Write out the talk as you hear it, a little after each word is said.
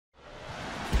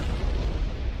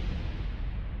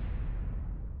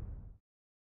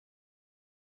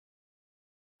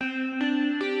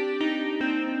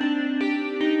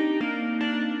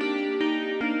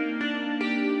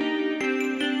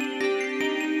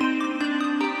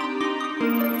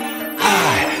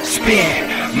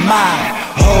spent my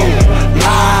whole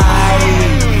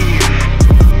life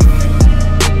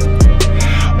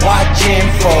watching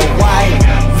for white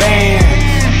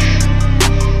vans.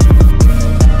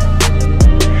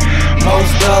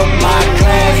 Most of my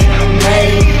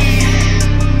classmates,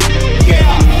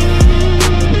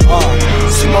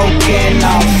 smoking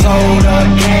off soda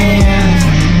cans.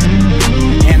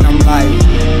 And I'm like,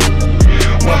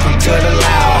 welcome to the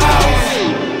loud house.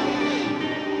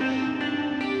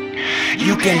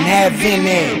 You can have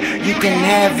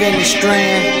any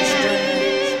strand.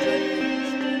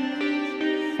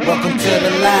 Welcome to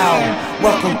the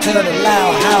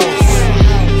loud house.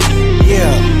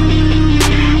 Yeah.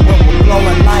 We're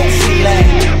blowing lights,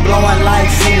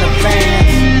 ceiling fans.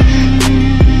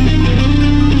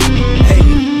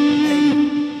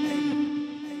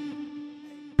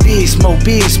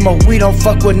 Big smoke, we don't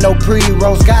fuck with no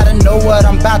pre-rolls. Gotta know what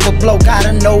I'm about to blow,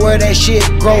 gotta know where that shit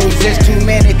grows. There's too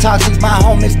many toxins, my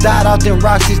homies died out in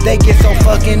Roxy's. They get so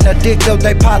fucking addictive,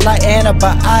 they pop like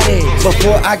antibiotics.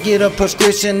 Before I get a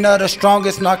prescription of the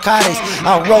strongest narcotics,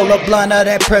 I'll roll a blunt of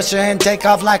that pressure and take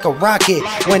off like a rocket.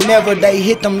 Whenever they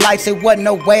hit them lights, it wasn't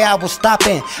no way I was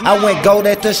stopping. I went gold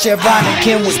at the Chevron and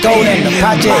Kim was gold in the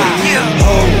project.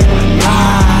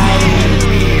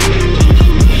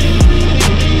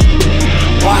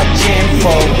 Watching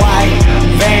for white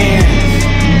vans.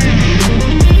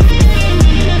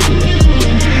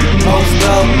 Most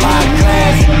of my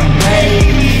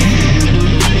classmates,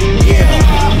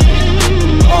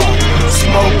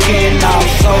 smoking off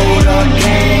soda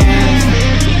cans.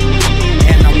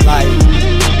 And I'm like,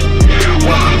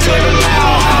 welcome to the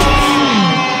loud house.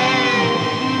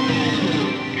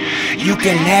 You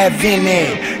can have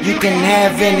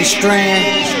any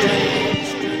strand.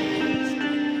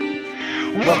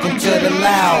 Welcome to the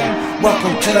loud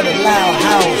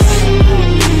house.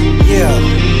 Yeah.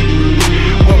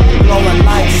 We're blowing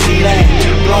lights, ceiling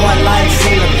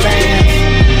fans.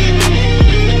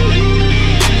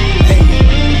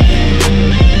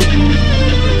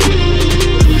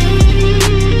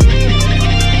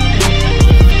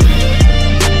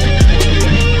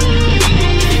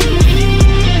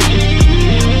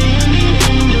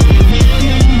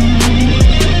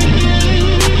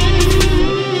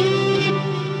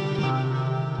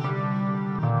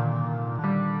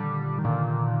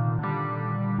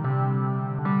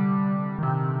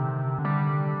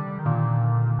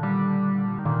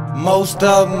 Most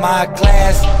of my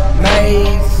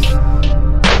classmates,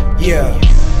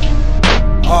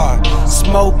 are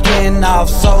smoking off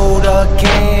soda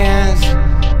cans.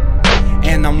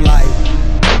 And I'm like,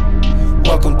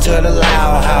 welcome to the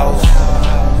loud house.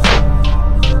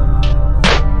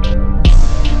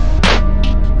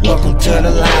 Welcome to the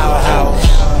loud house.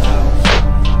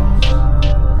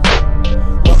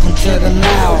 Welcome to the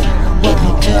loud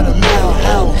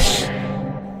house.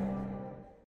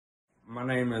 My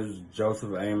name is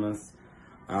Joseph Amos.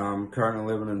 I'm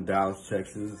currently living in Dallas,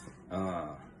 Texas.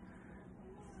 The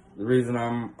reason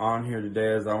I'm on here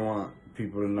today is I want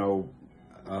people to know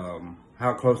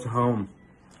how close to home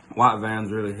white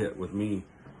vans really hit with me.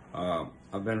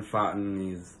 I've been fighting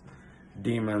these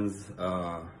demons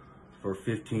for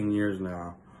 15 years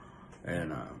now,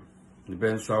 and I've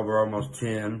been sober almost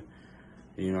 10.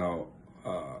 You know,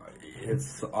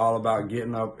 it's all about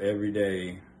getting up every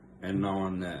day and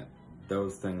knowing that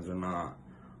those things are not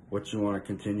what you want to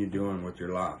continue doing with your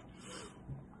life.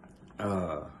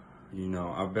 You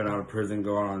know, I've been out of prison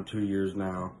going on 2 years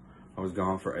now. I was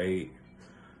gone for 8.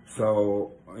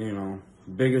 So, you know,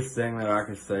 biggest thing that I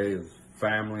can say is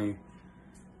family.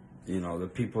 You know, the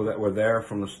people that were there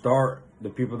from the start, the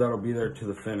people that will be there to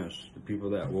the finish, the people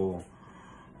that will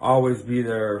always be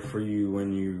there for you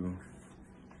when you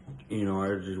know,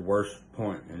 at your worst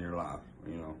point in your life,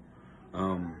 you know.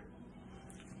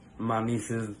 My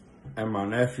nieces and my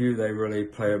nephew, they really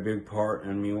play a big part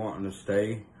in me wanting to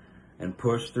stay and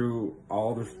push through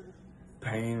all this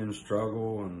pain and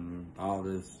struggle and all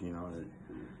this, you know.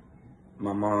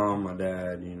 My mom, my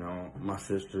dad, you know, my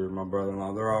sister, my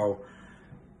brother-in-law, they're all,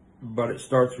 but it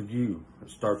starts with you.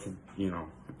 It starts with, you know,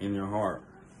 in your heart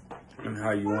and how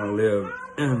you want to live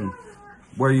and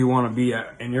where you want to be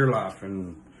at in your life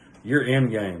and your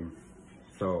end game.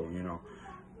 So, you know,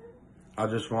 I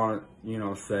just want to, you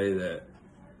know, say that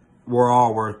we're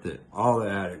all worth it. All the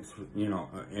addicts, you know,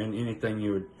 and anything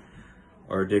you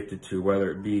are addicted to, whether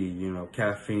it be, you know,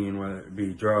 caffeine, whether it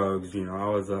be drugs. You know, I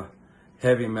was a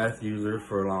heavy meth user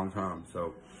for a long time.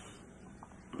 So,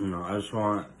 you know, I just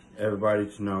want everybody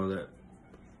to know that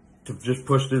to just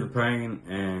push through the pain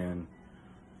and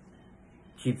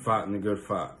keep fighting the good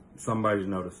fight. Somebody's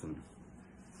noticing.